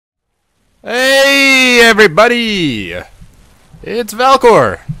Hey everybody! It's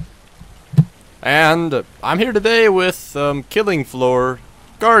Valcor! And I'm here today with Killing Floor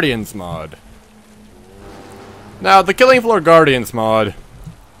Guardians mod. Now, the Killing Floor Guardians mod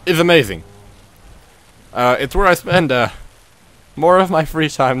is amazing. It's where I spend more of my free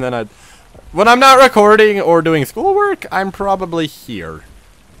time than I'd... When I'm not recording or doing schoolwork, I'm probably here.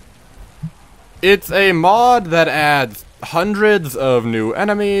 It's a mod that adds hundreds of new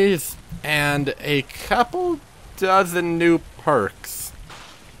enemies and a couple dozen new perks.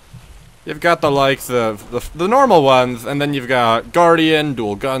 You've got the likes of the normal ones, and then you've got Guardian,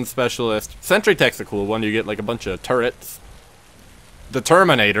 Dual Gun Specialist. Sentry Tech's a cool one, you get like a bunch of turrets. The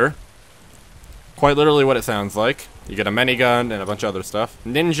Terminator. Quite literally what it sounds like. You get a minigun and a bunch of other stuff.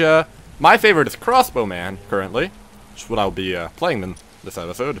 Ninja. My favorite is Crossbowman, currently. Which is what I'll be playing in this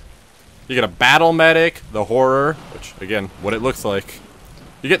episode. You get a Battle Medic, the Horror, which, again, what it looks like.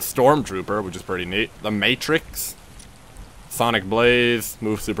 You get Stormtrooper, which is pretty neat. The Matrix. Sonic Blaze,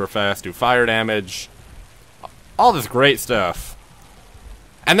 move super fast, do fire damage. All this great stuff.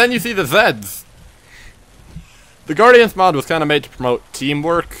 And then you see the Zeds. The Guardians mod was kind of made to promote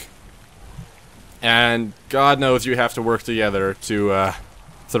teamwork. And God knows you have to work together to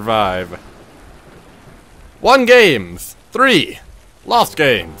survive. 1 games. 3. Lost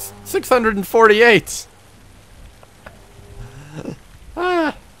games. 648.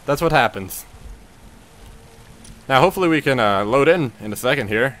 That's what happens. Now, hopefully we can load in a second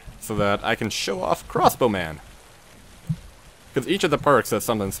here, so that I can show off Crossbowman. Because each of the perks has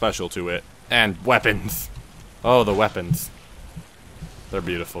something special to it. And weapons. Oh, the weapons. They're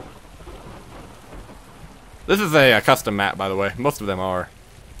beautiful. This is a custom map, by the way. Most of them are.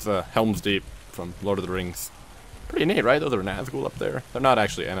 It's Helm's Deep from Lord of the Rings. Pretty neat, right? Those are Nazgul up there. They're not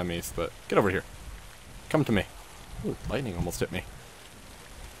actually enemies, but get over here. Come to me. Ooh, lightning almost hit me.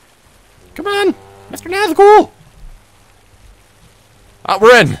 Come on, Mr. Nazgul!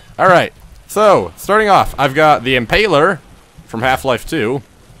 We're in! Alright. So, starting off, I've got the Impaler from Half-Life 2.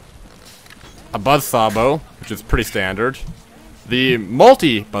 A Buzzsaw Bow, which is pretty standard. The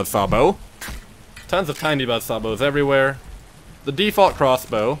Multi-Buzzsaw Bow. Tons of tiny Buzzsaw Bows everywhere. The default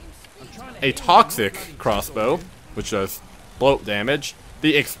crossbow. A Toxic crossbow, which does bloat damage.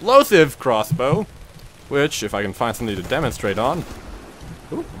 The Explosive crossbow, which, if I can find something to demonstrate on...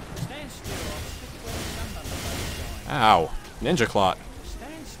 Ooh. Ow. Ninja Clot.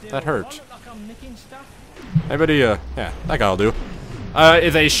 That hurt. Anybody, yeah, that guy'll do.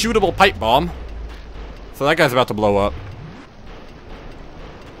 Is a shootable pipe bomb. So that guy's about to blow up.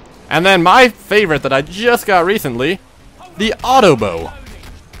 And then my favorite that I just got recently, the Auto Bow.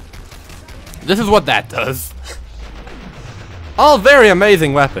 This is what that does. All very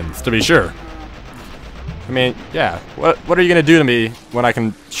amazing weapons, to be sure. I mean, yeah, what are you gonna do to me when I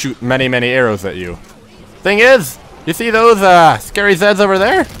can shoot many, many arrows at you? Thing is, you see those scary Zeds over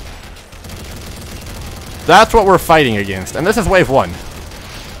there? That's what we're fighting against, and this is wave 1.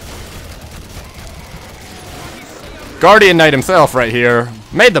 Guardian Knight himself right here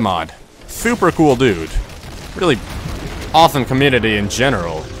made the mod. Super cool dude. Really awesome community in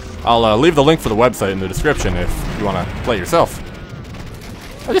general. I'll leave the link for the website in the description if you want to play yourself.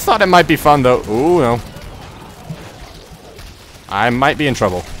 I just thought it might be fun though. Ooh, no. I might be in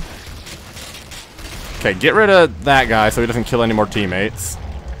trouble. Okay, get rid of that guy so he doesn't kill any more teammates.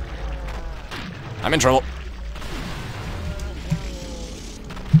 I'm in trouble.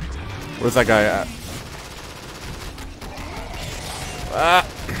 Where's that guy at?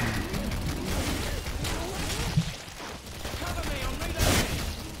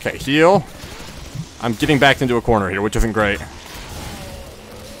 Okay, heal. I'm getting backed into a corner here, which isn't great.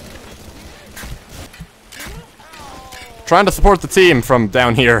 Trying to support the team from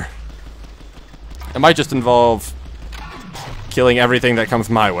down here. It might just involve killing everything that comes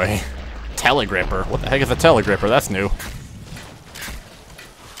my way. Telegripper. What the heck is a telegripper? That's new.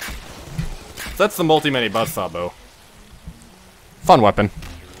 So that's the multi-mini buzzsaw bow. Fun weapon.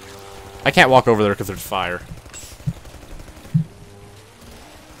 I can't walk over there because there's fire.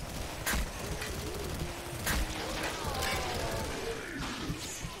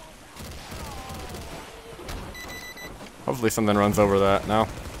 Hopefully something runs over that. No.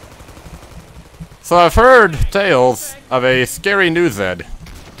 So I've heard tales of a scary new Zed.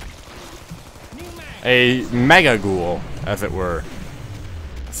 A Mega Ghoul, as it were.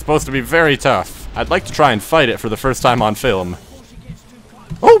 It's supposed to be very tough. I'd like to try and fight it for the first time on film.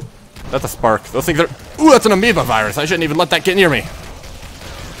 Oh! That's a spark. Those things are... Ooh, that's an amoeba virus. I shouldn't even let that get near me.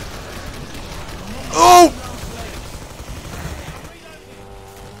 Oh!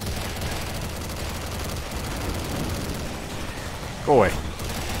 Go away.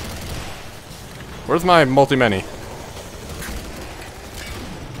 Where's my multi-many?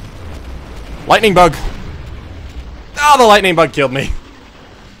 Lightning bug! Oh, the lightning bug killed me.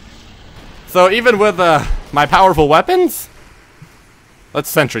 So even with my powerful weapons, let's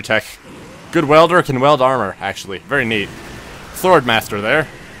sentry tech. Good welder, can weld armor, actually. Very neat. Sword master there.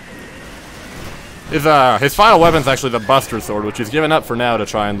 His final weapon's actually the Buster Sword, which he's given up for now to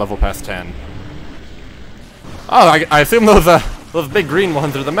try and level past 10. Oh, I assume those big green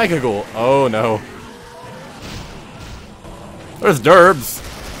ones are the Mega Ghoul. Oh no. There's Derbs.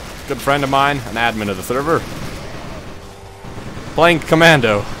 Good friend of mine, an admin of the server. Playing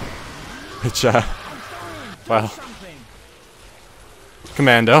Commando. Which, well,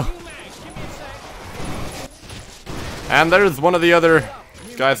 Commando. And there's one of the other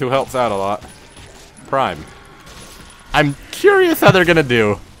guys who helps out a lot. Prime. I'm curious how they're gonna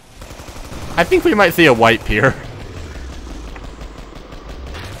do. I think we might see a wipe here.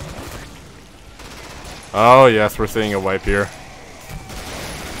 Oh yes, we're seeing a wipe here.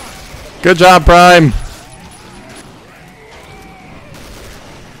 Good job, Prime!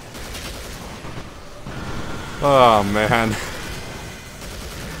 Oh man.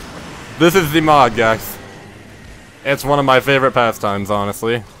 This is the mod, guys. It's one of my favorite pastimes,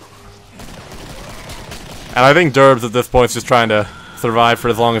 honestly. And I think Derbs at this point is just trying to survive for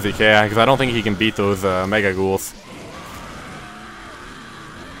as long as he can, because I don't think he can beat those Mega Ghouls.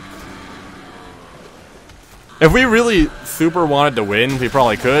 If we really super wanted to win, we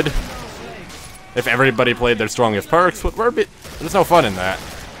probably could. If everybody played their strongest perks, there's no fun in that.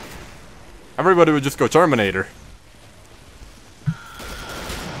 Everybody would just go Terminator.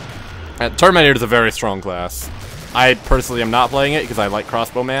 And Terminator is a very strong class. I personally am not playing it because I like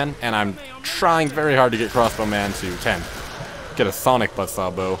Crossbowman, and I'm trying very hard to get Crossbowman to 10. Get a Sonic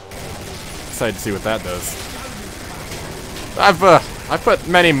Buzzsaw Bow. Excited to see what that does. I've put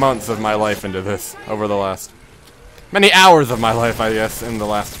many months of my life into this over the last... many hours of my life, I guess, in the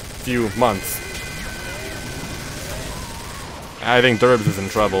last few months. I think Derbs is in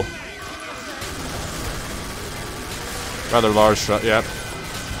trouble. Rather large shot, yep.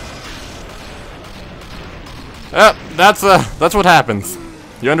 Yep, that's what happens.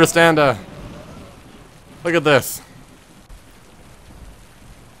 You understand, look at this.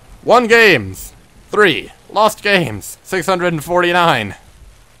 1 games. 3 lost games. 649.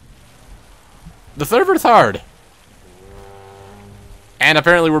 The server's hard. And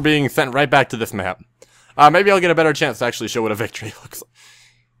apparently we're being sent right back to this map. Maybe I'll get a better chance to actually show what a victory looks like.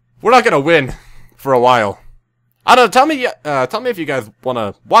 We're not gonna win for a while. I don't know, tell me if you guys want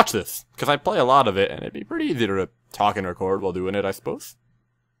to watch this, because I play a lot of it, and it'd be pretty easy to talk and record while doing it, I suppose.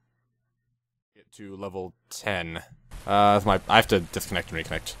 Get to level 10. I have to disconnect and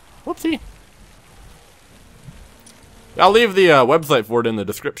reconnect. Whoopsie. I'll leave the website for it in the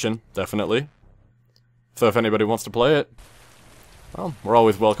description, definitely. So if anybody wants to play it, well, we're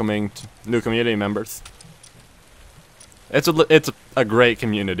always welcoming new community members. It's a great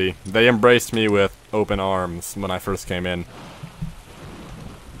community. They embraced me with open arms when I first came in.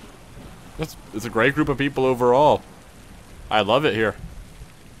 It's a great group of people overall. I love it here.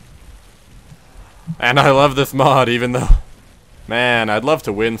 And I love this mod, even though... man, I'd love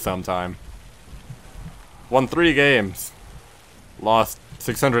to win sometime. Won 3 games. Lost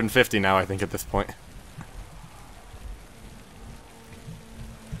 650 now, I think, at this point.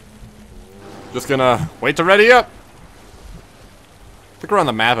 Just gonna wait to ready up. Look around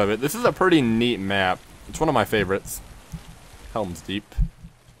the map of it. This is a pretty neat map. It's one of my favorites. Helm's Deep.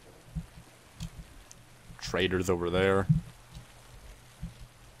 Traders over there.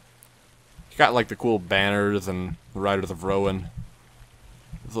 You got like the cool banners and the Riders of Rowan.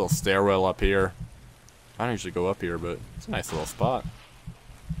 There's a little stairwell up here. I don't usually go up here, but it's a nice little spot.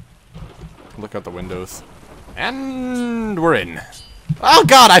 Look out the windows. And we're in. Oh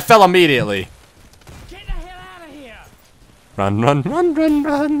god, I fell immediately. Run, run, run, run,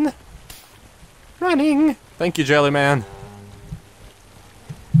 run! Running! Thank you, Jellyman.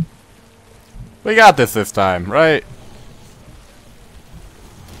 We got this time, right?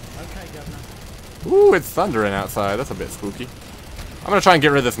 Okay, Governor. Ooh, it's thundering outside. That's a bit spooky. I'm gonna try and get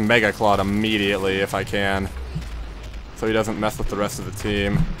rid of this Mega Clawed immediately if I can. So he doesn't mess with the rest of the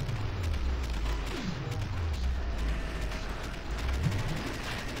team.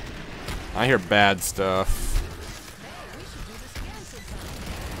 I hear bad stuff.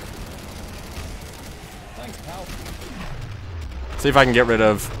 See if I can get rid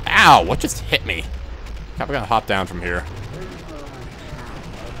of... ow! What just hit me? I'm gonna hop down from here.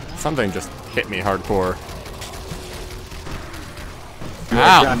 Something just hit me hardcore.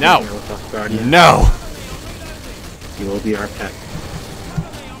 Ow! No! No! You will be our pet.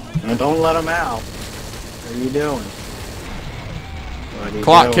 Now don't let him out. What are you doing? What are you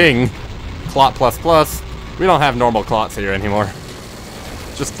Clot doing? King. Clot plus plus. We don't have normal clots here anymore.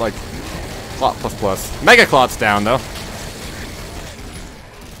 Just like clot plus plus. Mega clot's down though.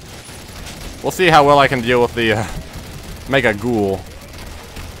 We'll see how well I can deal with the Mega Ghoul.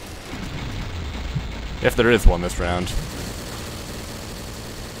 If there is one this round.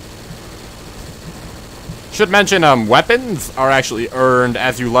 Should mention, weapons are actually earned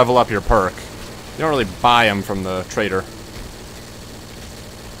as you level up your perk. You don't really buy them from the trader.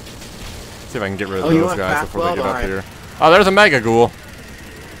 See if I can get rid of those guys before they get up here. Oh, there's a Mega Ghoul.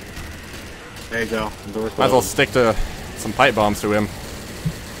 There you go. Might as well stick to some pipe bombs to him.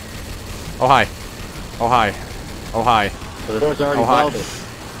 Oh hi. Oh hi. Oh hi. So the door's already Oh hi. welded.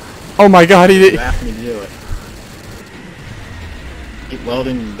 Oh my god, he did. You asked me to do it. Keep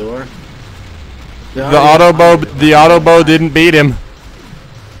welding the door. The auto bow didn't beat him.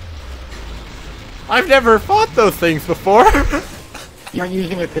 I've never fought those things before. You're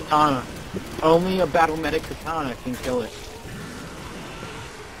using a katana. Only a battle medic katana can kill it.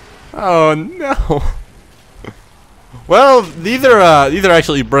 Oh no. Well, these are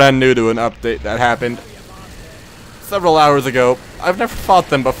actually brand new to an update that happened several hours ago. I've never fought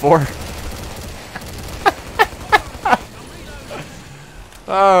them before.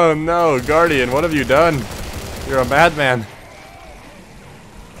 Oh no, Guardian, what have you done? You're a madman.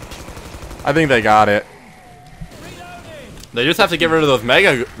 I think they got it. They just have to get rid of those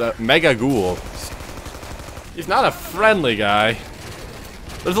Mega Ghouls. He's not a friendly guy.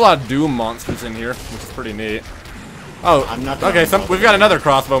 There's a lot of Doom monsters in here, which is pretty neat. Oh, okay, we've got another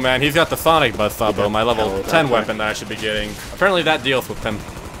crossbow man. He's got the Sonic Buzzsaw bow, my level 10 weapon that I should be getting. Apparently that deals with him.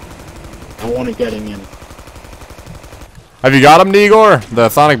 I want to get him in. Have you got him, Nigor? The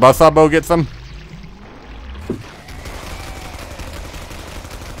Sonic Buzzsaw bow gets him?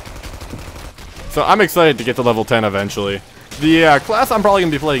 So I'm excited to get to level 10 eventually. The class I'm probably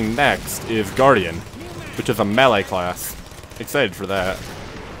going to be playing next is Guardian, which is a melee class. Excited for that.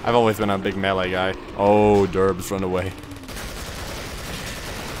 I've always been a big melee guy. Oh, Derbs, run away.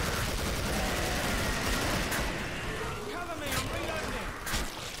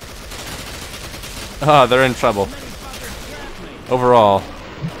 Ah, they're in trouble. Overall.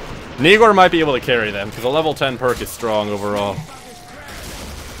 Nigor might be able to carry them, because a level 10 perk is strong overall.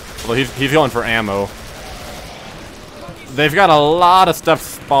 Although he's going for ammo. They've got a lot of stuff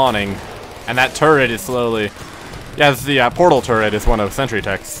spawning, and that turret is slowly... Yeah, the portal turret is one of Sentry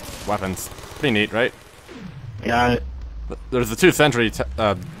Tech's weapons. Pretty neat, right? Got it. There's the two Sentry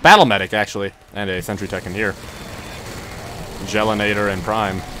Battle Medic, actually, and a Sentry Tech in here. Gelinator and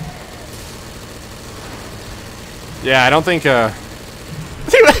Prime. Yeah, I don't think,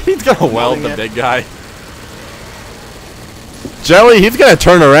 he's gonna weld the big guy. Jelly, he's gonna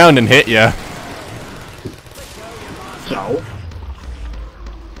turn around and hit ya. So?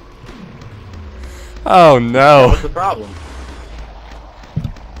 Oh no. What's the problem?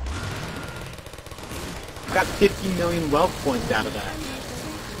 Got 50 million wealth points out of that.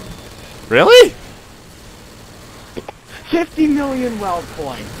 Really? 50 million wealth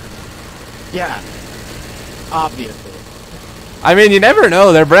points! Yeah. Obviously. I mean, you never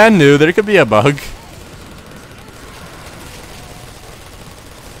know. They're brand new. There could be a bug.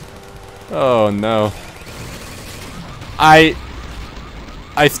 Oh no.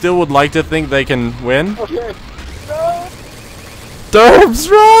 I still would like to think they can win. Okay. No! Derbs,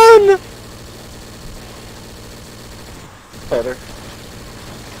 run! Better.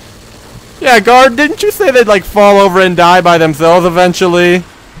 Yeah, guard, didn't you say they'd like fall over and die by themselves eventually?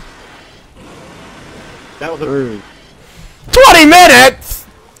 That was a ruse. 20 minutes!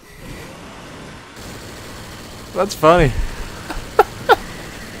 That's funny.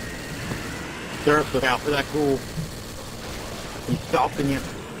 Derp, look out for that ghoul. He's stalking you.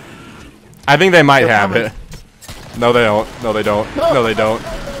 I think they might have it. No, they don't. No, they don't. No, they don't.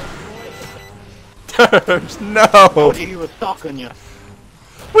 Derbs, no! Oh, he was stalking you.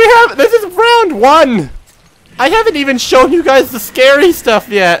 We have. This is round 1! I haven't even shown you guys the scary stuff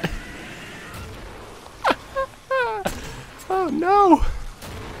yet! Oh no!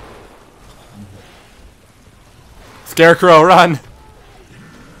 Scarecrow, run!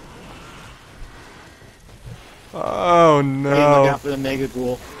 Oh no! Hey, look out for the Mega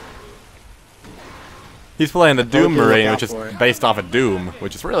Ghoul. He's playing the Doom look Marine, out which is for it. based off of Doom,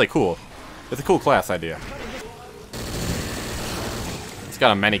 which is really cool. It's a cool class idea. It's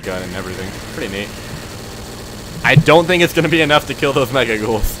got a minigun and everything. Pretty neat. I don't think it's gonna be enough to kill those Mega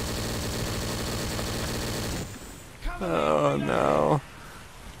Ghouls. Oh no.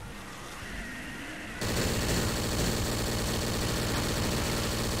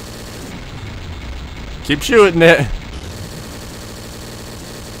 Keep shooting it.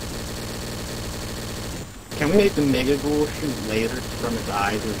 Can we make the Mega Ghoul shoot lasers from his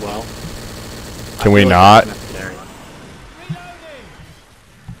eyes as well? Can we not?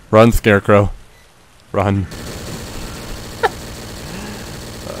 Run, Scarecrow. Run.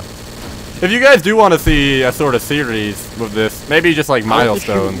 If you guys do want to see a sort of series with this, maybe just like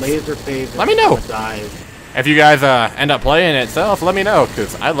milestones, let me know. If you guys end up playing it itself, let me know,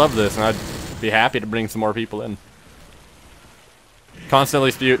 because I love this and I'd be happy to bring some more people in. Constantly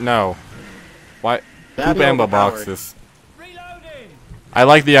spew, no. Why? Poop ammo boxes. I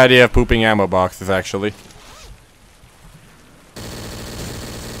like the idea of pooping ammo boxes, actually.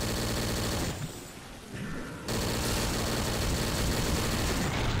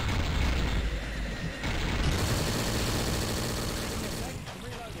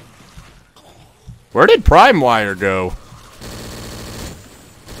 Where did Prime Wire go?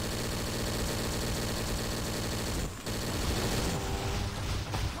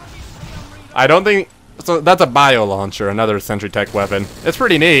 I don't think... So that's a bio launcher, another Sentry Tech weapon. It's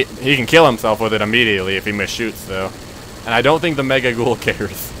pretty neat. He can kill himself with it immediately if he misshoots, though. And I don't think the Mega Ghoul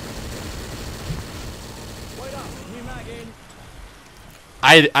cares.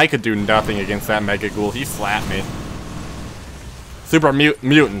 I could do nothing against that Mega Ghoul. He slapped me. Super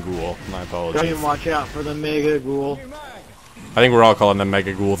Mutant Ghoul. My apologies. Don't even watch out for the Mega Ghoul. I think we're all calling them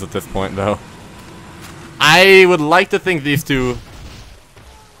Mega Ghouls at this point, though. I would like to think these two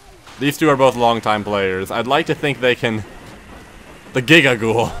are both long-time players. I'd like to think they can... The Giga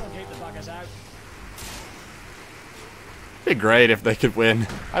Ghoul. It'd be great if they could win.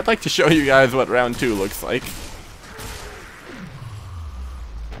 I'd like to show you guys what round 2 looks like.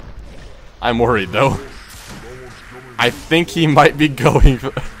 I'm worried, though. I think he might be going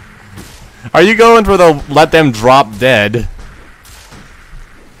for... Are you going for the let them drop dead?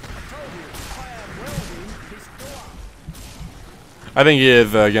 I think he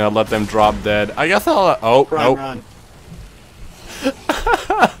is gonna let them drop dead. I guess I'll... oh, nope. Run.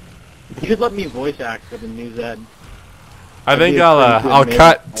 You should let me voice act for the new Zed. I think I'll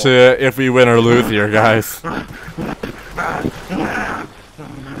cut to if we win or lose here, guys.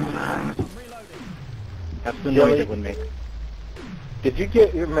 That's the noise it would make. Did you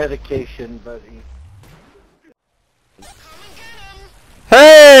get your medication, buddy?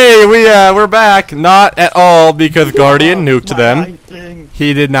 Hey, we're back. Not at all because Guardian nuked them.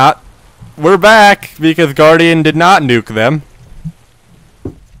 He did not. We're back because Guardian did not nuke them.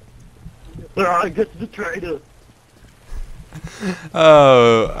 I get the traitor.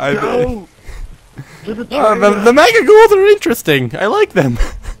 Oh, No! the Mega Ghouls are interesting. I like them.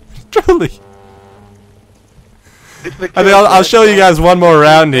 Truly. I think I'll show you guys one more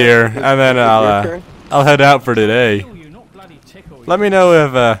round here, and then I'll head out for today. Let me know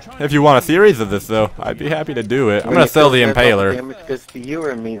if you want a series of this, though. I'd be happy to do it. I'm gonna sell the Impaler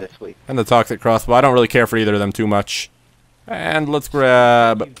and the Toxic Crossbow. I don't really care for either of them too much. And let's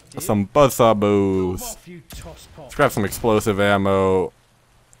grab some buzzsaw bows. Let's grab some explosive ammo.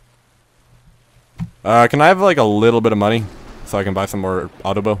 Can I have like a little bit of money so I can buy some more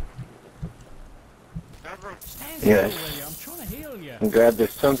auto bow? Yes. And grab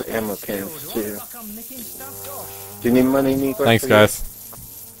there's tons of ammo cans too. Do you need money, Nico? Thanks, guys.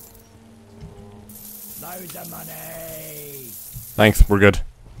 Loads of money. Thanks, we're good.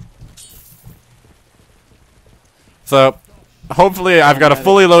 So, hopefully I've got a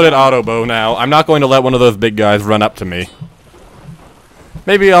fully loaded auto bow now. I'm not going to let one of those big guys run up to me.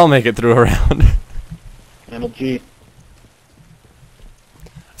 Maybe I'll make it through a round. MLG.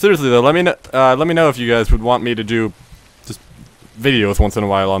 Seriously though, let me know if you guys would want me to do just videos once in a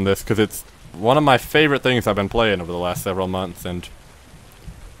while on this, because it's one of my favorite things I've been playing over the last several months, and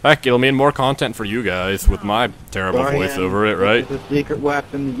heck, it'll mean more content for you guys with my terrible voice over it, right? It's a secret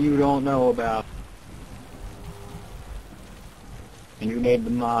weapon that you don't know about. And you made the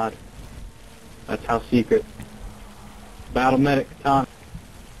mod. That's how secret. Battle Medic Katana.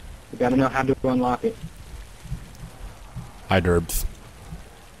 You gotta know how to unlock it. Hi, Derbs.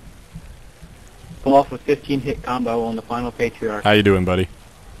 Pull off a 15-hit combo on the final Patriarch. How you doing, buddy?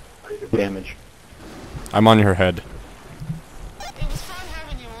 Damage. I'm on your head. It was fun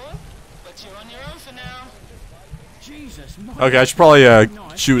having you all, but you're on your own for now. Jesus, Okay, I should probably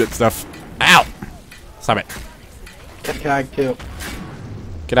shoot at stuff. Ow! Stop it. Tag 2.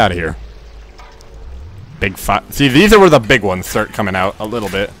 Get out of here. Big fat. See, these are where the big ones start coming out a little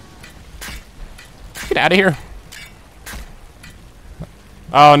bit. Get out of here.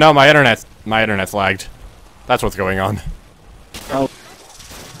 Oh no, my internet's lagged. That's what's going on. Oh.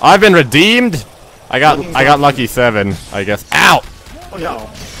 I've been redeemed. I got lucky 7, I guess. Ow! Oh no.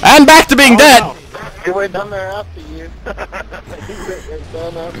 And back to being dead. No. He went down there after you. He went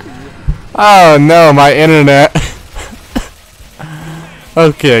down after you. Oh no, my internet.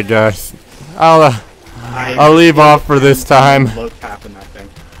 Okay, guys. I'll leave off for this time.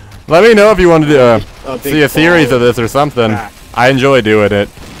 Let me know if you want to see a series of this or something. I enjoy doing it.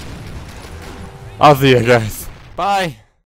 I'll see you guys. Bye.